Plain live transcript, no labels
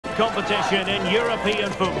competition in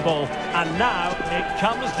European football. And now it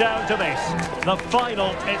comes down to this, the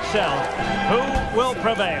final itself. Who will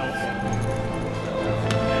prevail?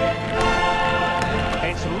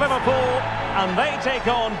 It's Liverpool, and they take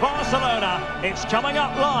on Barcelona. It's coming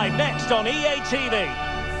up live next on EA TV.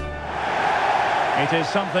 It is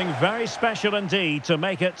something very special indeed to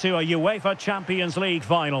make it to a UEFA Champions League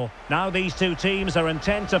final. Now these two teams are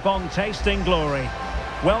intent upon tasting glory.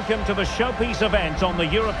 Welcome to the showpiece event on the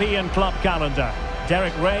European club calendar.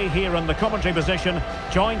 Derek Ray here in the commentary position,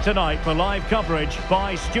 joined tonight for live coverage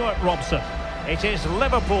by Stuart Robson. It is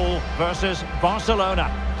Liverpool versus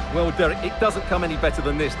Barcelona. Well, Derek, it doesn't come any better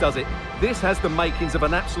than this, does it? This has the makings of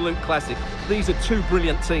an absolute classic. These are two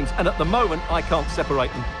brilliant teams, and at the moment, I can't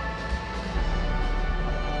separate them.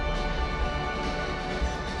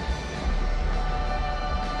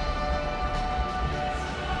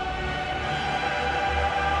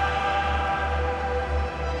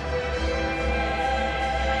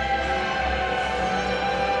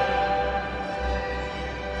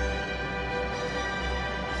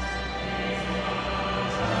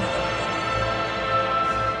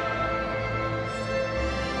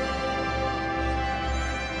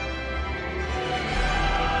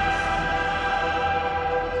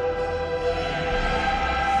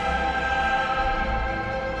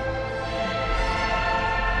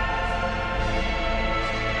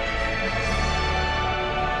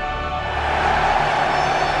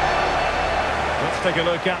 Take a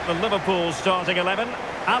look at the Liverpool starting 11.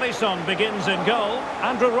 Alisson begins in goal.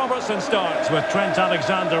 Andrew Robertson starts with Trent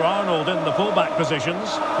Alexander-Arnold in the fullback positions.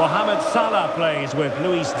 Mohamed Salah plays with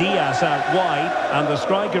Luis Diaz out wide. And the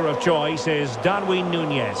striker of choice is Darwin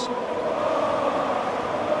Núñez.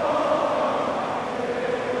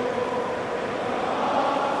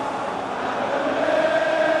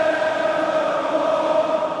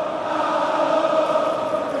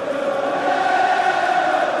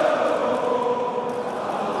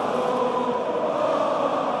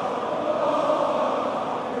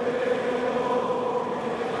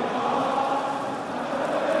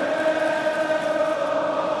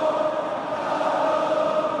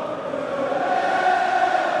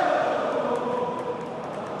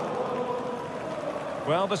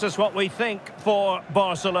 Well, this is what we think for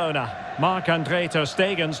Barcelona. Marc-Andre ter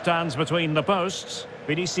Stegen stands between the posts.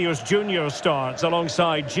 Vinicius Junior starts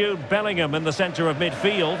alongside Jude Bellingham in the centre of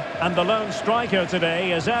midfield. And the lone striker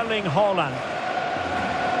today is Erling Haaland.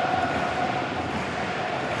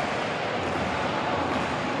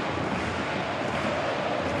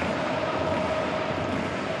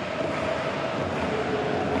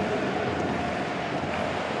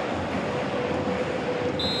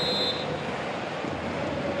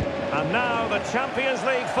 And now the Champions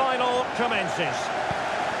League final commences.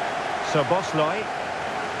 Szoboszlai.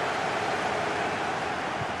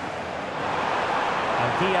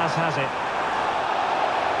 And Diaz has it.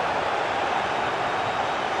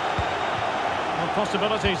 Well,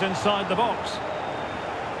 possibilities inside the box.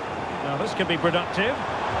 Now this could be productive.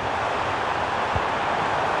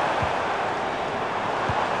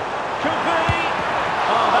 Could be!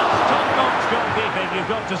 Oh, that's top-notch goalkeeping, you've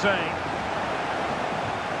got to say.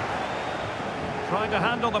 Trying to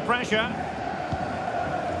handle the pressure.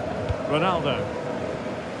 Ronaldo.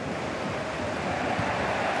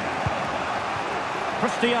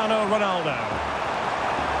 Cristiano Ronaldo.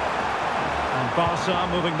 And Barca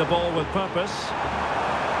moving the ball with purpose.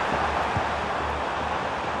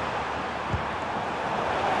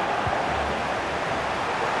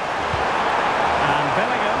 And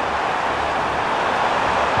Bellingham.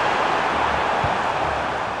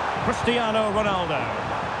 Cristiano Ronaldo.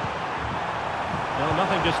 Well,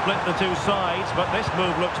 nothing to split the two sides, but this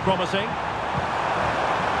move looks promising.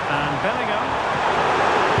 And Bellingham.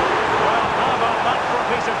 Well, how about that for a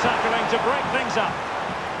piece of tackling to break things up?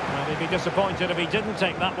 Well, he'd be disappointed if he didn't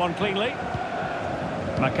take that one cleanly.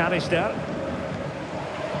 McAllister.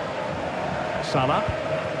 Salah.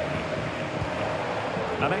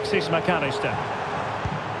 Alexis McAllister.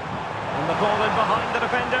 And the ball in behind the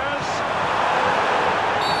defenders.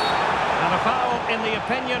 And a foul in the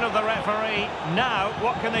opinion of the referee. Now,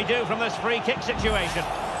 what can they do from this free kick situation?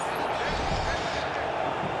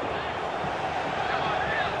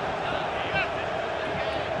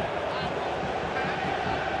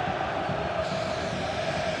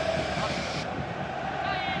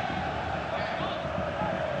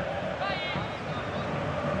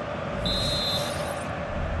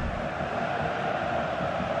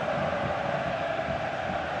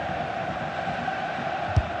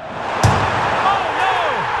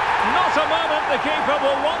 The keeper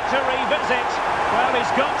will want to revisit. Well,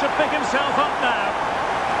 he's got to pick himself up now.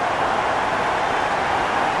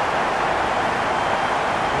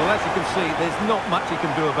 Well, as you can see, there's not much he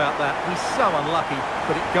can do about that. He's so unlucky,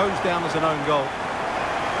 but it goes down as an own goal.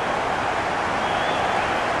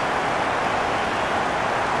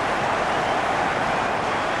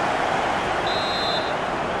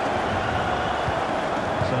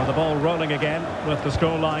 So the ball rolling again with the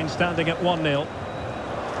scoreline standing at 1-0.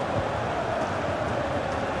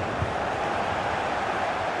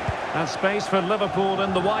 And space for Liverpool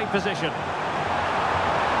in the wide position.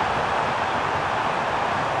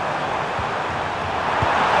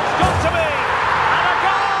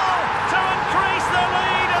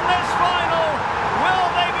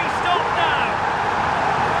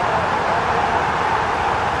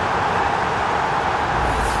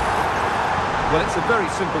 Well, it's a very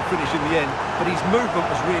simple finish in the end, but his movement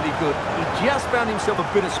was really good. He just found himself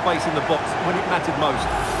a bit of space in the box when it mattered most.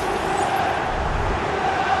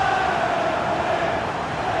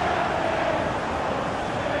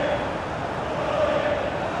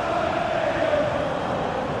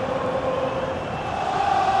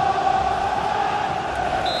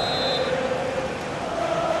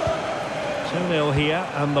 Two 2-0 here,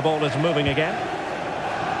 and the ball is moving again.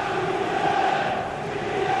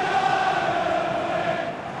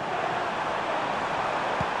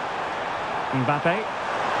 Mbappe.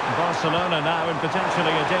 Barcelona now in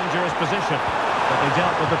potentially a dangerous position, but they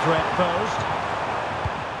dealt with the threat posed.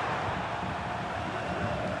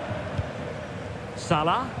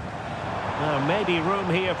 Salah. Maybe room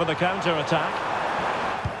here for the counter-attack.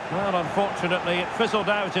 Well, unfortunately, it fizzled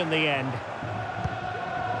out in the end.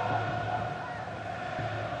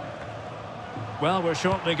 Well, we're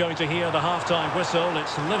shortly going to hear the half-time whistle.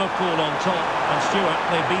 It's Liverpool on top, and Stuart,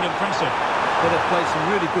 they've been impressive. Well, they've played some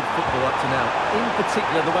really good football up to now. In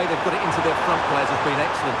particular, the way they've got it into their front players has been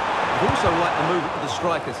excellent. I've also liked the movement of the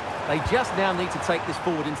strikers. They just now need to take this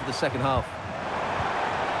forward into the second half.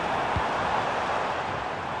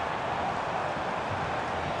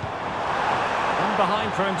 And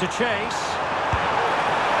behind for him to chase.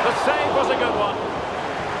 The save was a good one.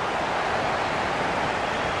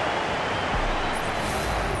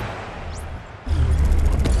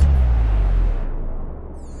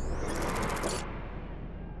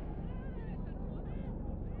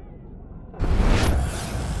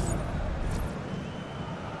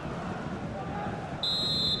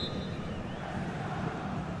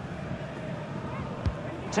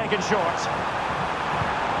 Taken short.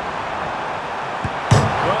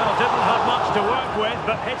 Well, didn't have much to work with,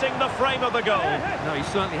 but hitting the frame of the goal. No, he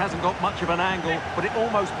certainly hasn't got much of an angle, but it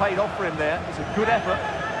almost paid off for him there. It's a good effort.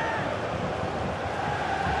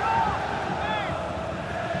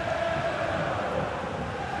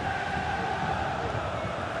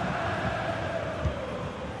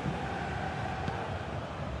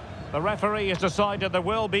 The referee has decided there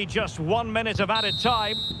will be just 1 minute of added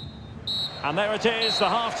time. And there it is, the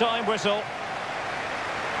half-time whistle.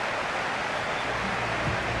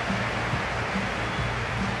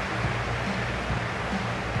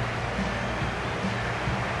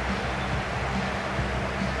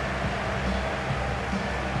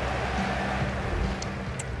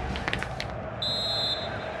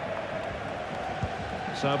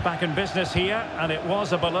 So back in business here, and it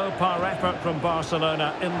was a below-par effort from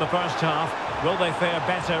Barcelona in the first half. Will they fare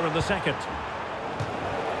better in the second?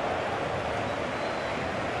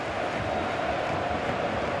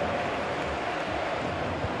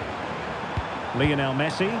 Lionel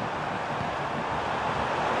Messi.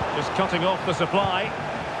 Just cutting off the supply.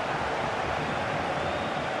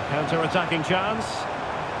 Counter-attacking chance.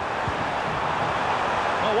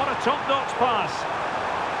 Oh, what a top-notch pass.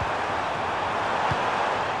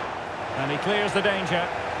 And he clears the danger.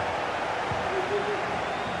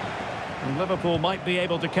 And Liverpool might be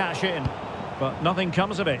able to cash in, but nothing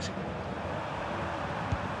comes of it.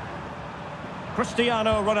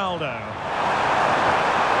 Cristiano Ronaldo.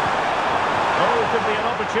 Oh, could be an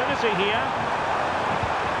opportunity here.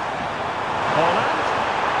 Holland.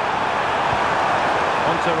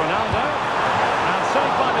 On to Ronaldo. And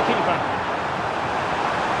saved by the keeper.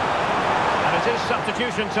 And it is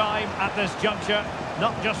substitution time at this juncture.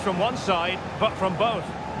 Not just from one side, but from both.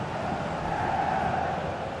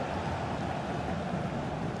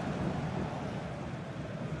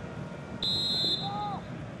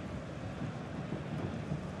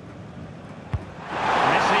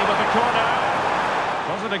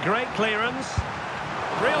 A great clearance.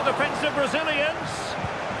 Real defensive Brazilians.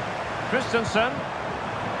 Christensen.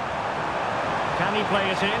 Can he play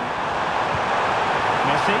it in?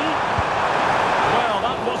 Messi. Well,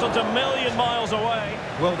 that wasn't a million miles away.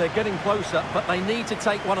 Well, they're getting closer, but they need to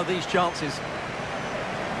take one of these chances.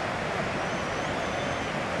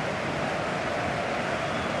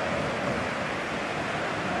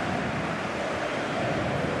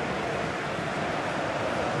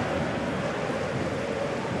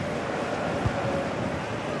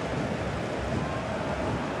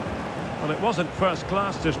 Well, it wasn't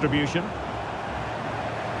first-class distribution.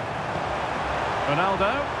 Ronaldo.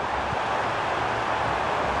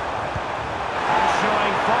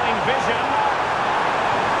 Showing fine vision.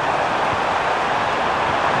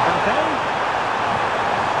 Mbappe.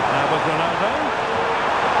 Now with Ronaldo.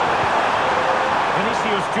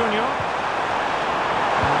 Vinicius Junior.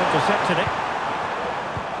 Intercepted it.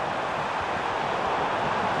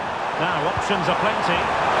 Now options are plenty.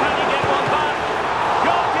 Can he get one back?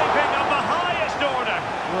 Goalkeeping of the highest order.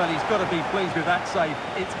 Well, he's got to be pleased with that save.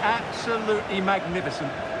 It's absolutely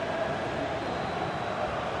magnificent.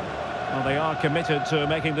 Well, they are committed to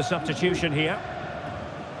making the substitution here.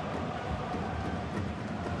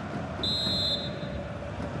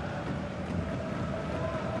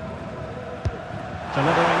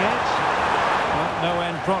 Delivering it. Well, no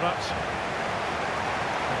end product.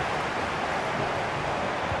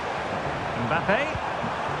 Mbappe.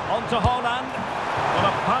 On to Haaland. Well,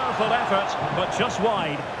 a powerful effort, but just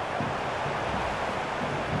wide.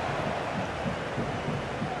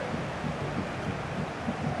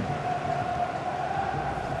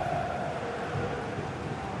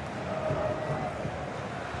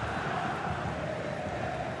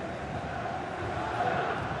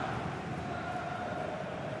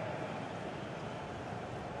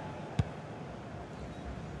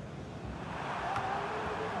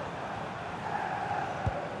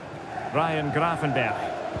 Ryan Gravenberch.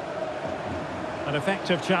 An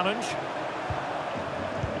effective challenge.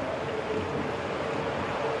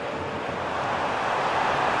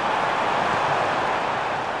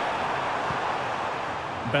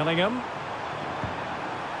 Bellingham.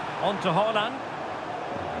 On to Haaland.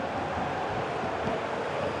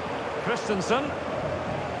 Christensen.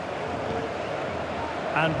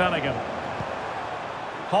 And Bellingham.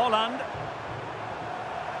 Haaland.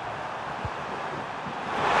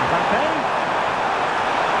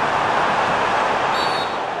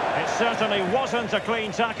 Certainly wasn't a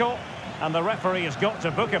clean tackle, and the referee has got to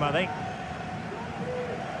book him, I think.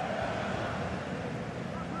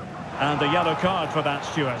 And a yellow card for that,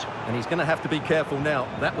 Stuart. And he's going to have to be careful now.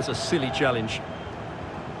 That was a silly challenge.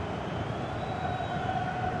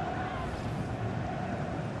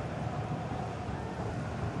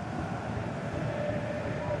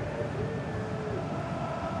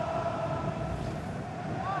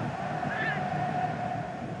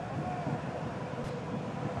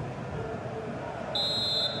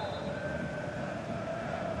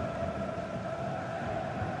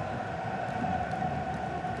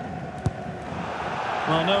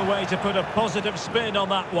 Well, no way to put a positive spin on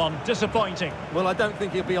that one. Disappointing. Well, I don't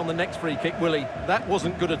think he'll be on the next free kick, will he? That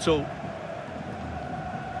wasn't good at all.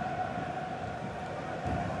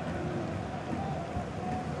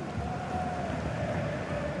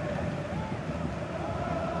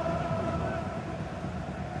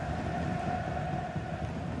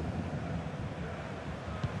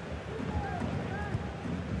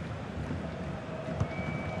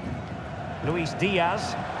 Luis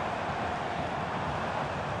Diaz.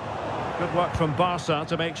 Good work from Barca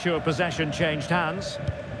to make sure possession changed hands.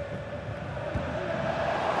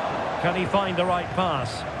 Can he find the right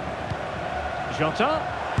pass? Jota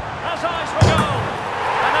has eyes for goal.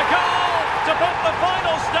 And a goal to put the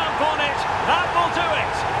final stamp on it. That will do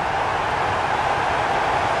it.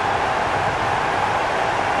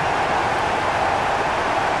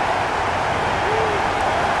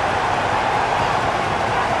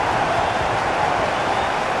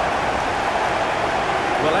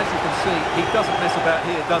 Well, as you can see, he doesn't mess about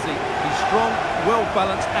here, does he? He's strong,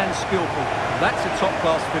 well-balanced and skillful. That's a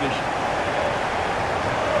top-class finish.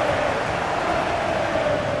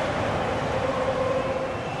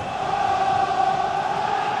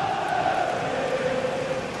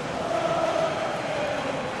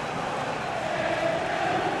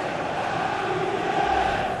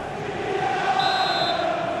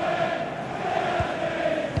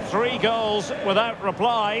 Three goals without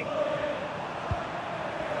reply.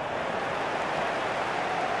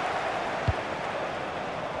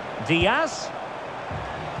 Diaz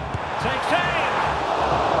takes aim.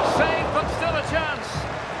 Save, but still a chance.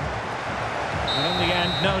 And in the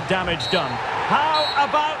end, no damage done. How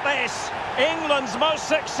about this? England's most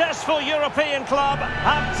successful European club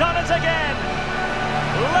have done it again.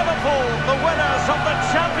 Liverpool, the winners of the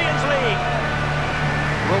Champions League.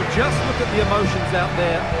 Well, just look at the emotions out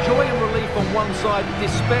there. Joy and relief on one side,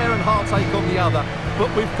 despair and heartache on the other.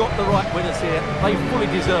 But we've got the right winners here. They fully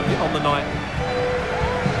deserved it on the night.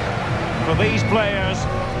 For these players,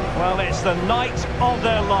 well, it's the night of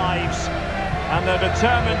their lives, and they're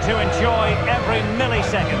determined to enjoy every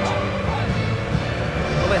millisecond.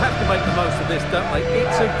 Well, they have to make the most of this, don't they?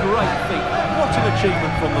 It's a great feat. What an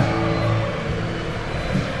achievement from them.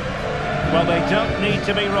 Well, they don't need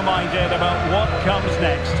to be reminded about what comes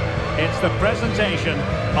next. It's the presentation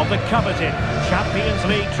of the coveted Champions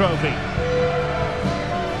League trophy.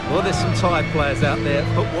 Well, there's some tired players out there,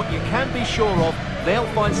 but what you can be sure of, they'll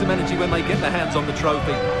find some energy when they get their hands on the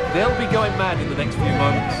trophy. They'll be going mad in the next few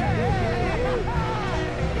moments.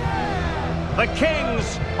 The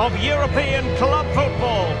kings of European club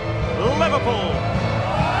football, Liverpool.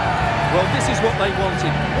 Well, this is what they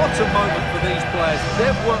wanted. What a moment for these players.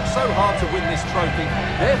 They've worked so hard to win this trophy.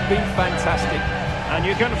 They've been fantastic. And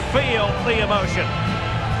you can feel the emotion.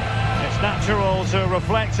 It's natural to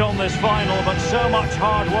reflect on this final, but so much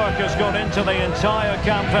hard work has gone into the entire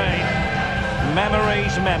campaign.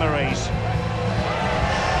 Memories, memories.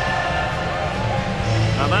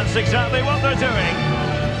 And that's exactly what they're doing.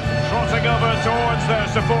 Trotting over towards their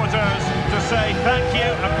supporters to say thank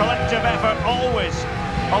you, a collective effort always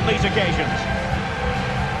on these occasions.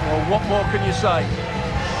 Well, what more can you say?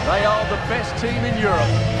 They are the best team in Europe.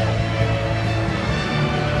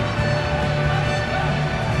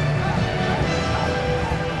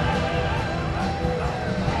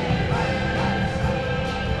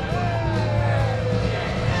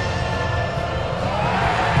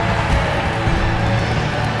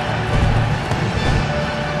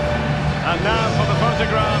 And now for the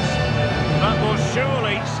photographs that will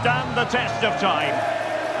surely stand the test of time.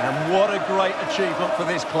 And what a great achievement for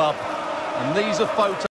this club. And these are photos.